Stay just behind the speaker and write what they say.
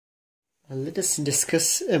Let us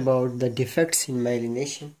discuss about the defects in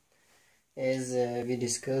myelination. As we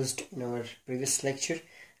discussed in our previous lecture,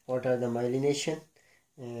 what are the myelination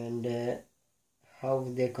and how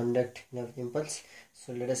they conduct nerve impulse.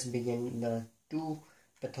 So let us begin the two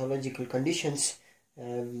pathological conditions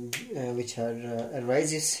which are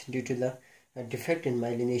arises due to the defect in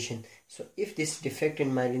myelination. So if this defect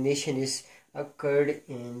in myelination is occurred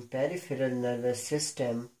in peripheral nervous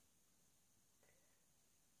system,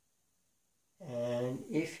 and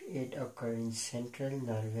if it occurs in central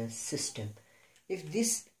nervous system, if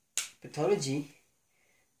this pathology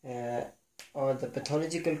or the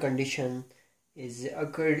pathological condition is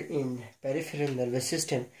occurred in peripheral nervous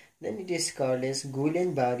system, then it is called as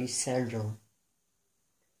Guillain-Barré syndrome.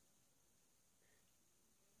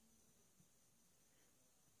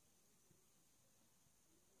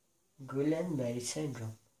 Guillain-Barré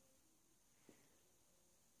syndrome.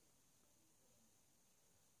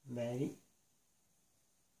 Barré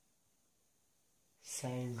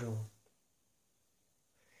syndrome.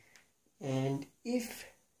 And if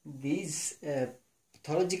these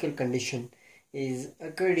pathological condition is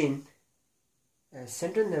occurred in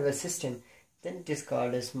central nervous system, then it is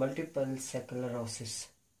called as multiple sclerosis.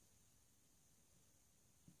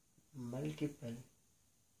 Multiple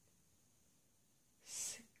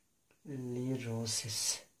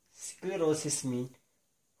sclerosis. Sclerosis means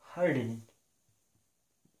hardening.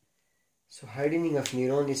 So hardening of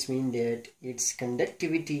neuron means that its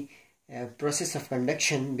conductivity, process of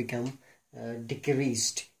conduction become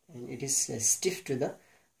decreased, and it is stiff to the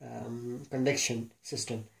conduction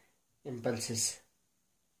system impulses.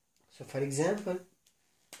 So for example,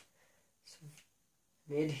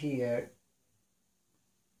 made here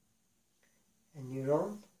a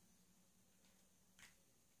neuron,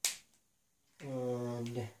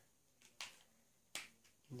 and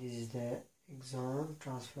this is the axon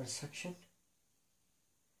transfer section,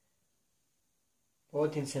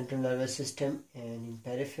 both in central nervous system and in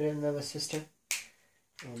peripheral nervous system,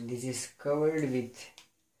 and this is covered with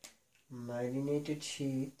myelinated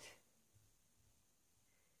sheath.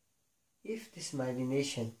 If this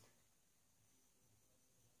myelination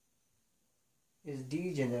is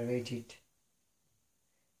degenerated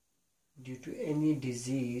due to any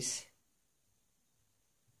disease,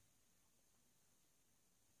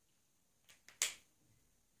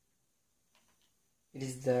 it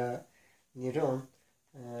is the neuron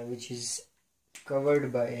which is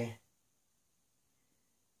covered by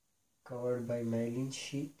myelin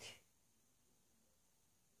sheath,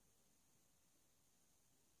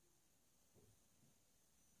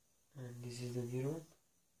 and this is the neuron,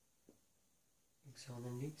 axon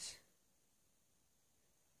and leads.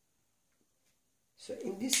 So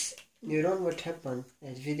in this neuron, what happened,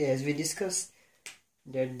 as we discussed,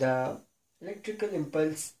 that the electrical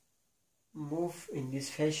impulse move in this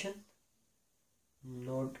fashion,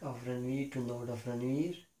 node of Ranvier to node of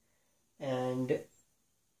Ranvier, and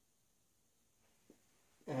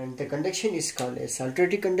the conduction is called as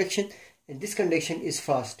alternating conduction, and this conduction is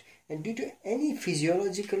fast, and due to any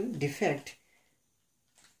physiological defect,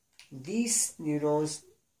 these neurons,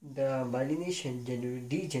 the myelination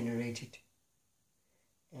degenerated,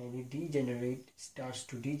 and it starts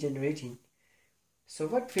to degenerating. So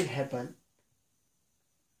what will happen?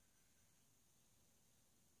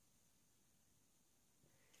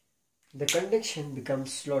 The conduction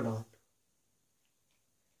becomes slow down.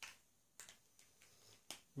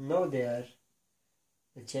 Now the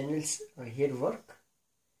channels are here work,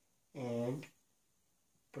 and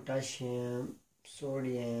potassium,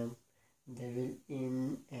 sodium, they will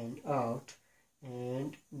in and out,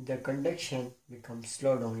 and the conduction becomes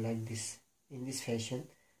slow down like this. In this fashion,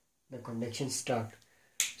 the conduction start.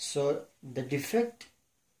 So the defect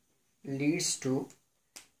leads to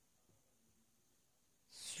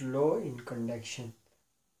slow in conduction.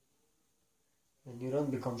 The neuron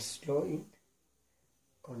becomes slow in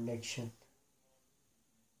conduction,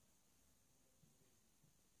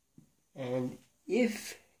 and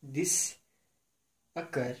if this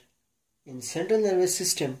occur in central nervous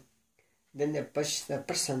system, then the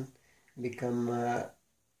person become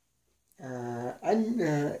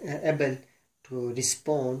unable to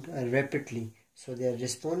respond rapidly. So their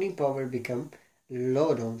responding power become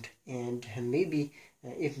low down, and maybe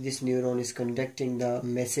if this neuron is conducting the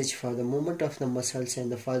message for the movement of the muscles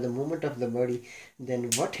and for the movement of the body, then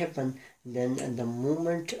what happen? Then the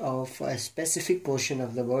movement of a specific portion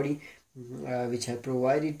of the body which are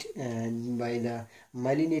provided by the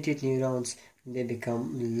myelinated neurons, they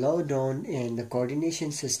become low down, and the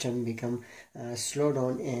coordination system become slow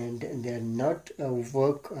down, and they are not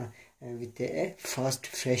work with a fast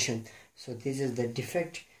fashion. So this is the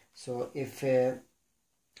defect So if the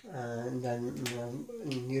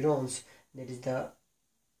neurons, that is the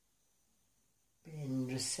pain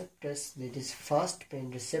receptors, that is fast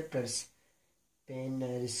pain receptors, that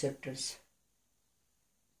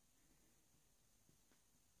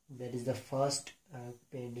is the fast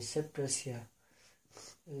pain receptors here,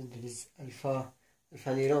 that is alpha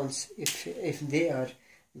neurons. If they are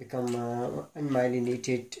become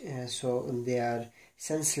unmyelinated, so they are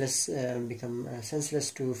senseless, become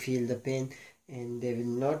senseless to feel the pain, and they will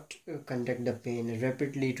not conduct the pain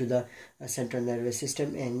rapidly to the central nervous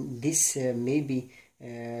system, and this maybe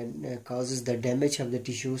causes the damage of the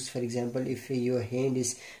tissues. For example, if your hand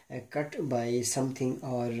is cut by something,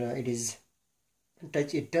 or it is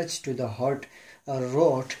touched to the heart or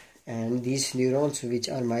rot, and these neurons which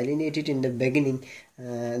are myelinated in the beginning,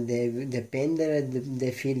 the pain there,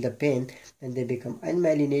 they feel the pain, and they become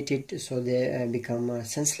unmyelinated, so they become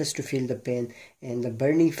senseless to feel the pain, and the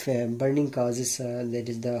burning causes, that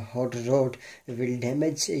is the hot rod, will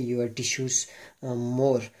damage your tissues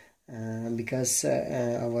more, because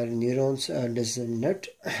our neurons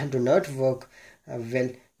do not work well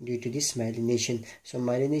due to this myelination. So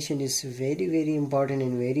myelination is very important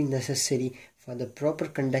and very necessary for the proper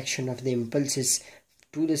conduction of the impulses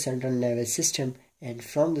to the central nervous system and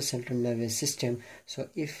from the central nervous system. So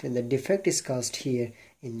if the defect is caused here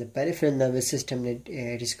in the peripheral nervous system, it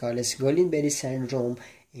is called as Guillain-Barré syndrome,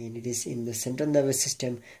 and it is in the central nervous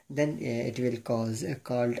system, then it will cause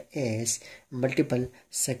called as multiple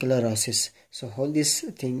sclerosis. So all this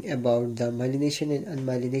thing about the myelination and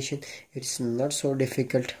unmyelination, it's not so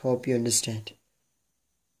difficult. Hope you understand.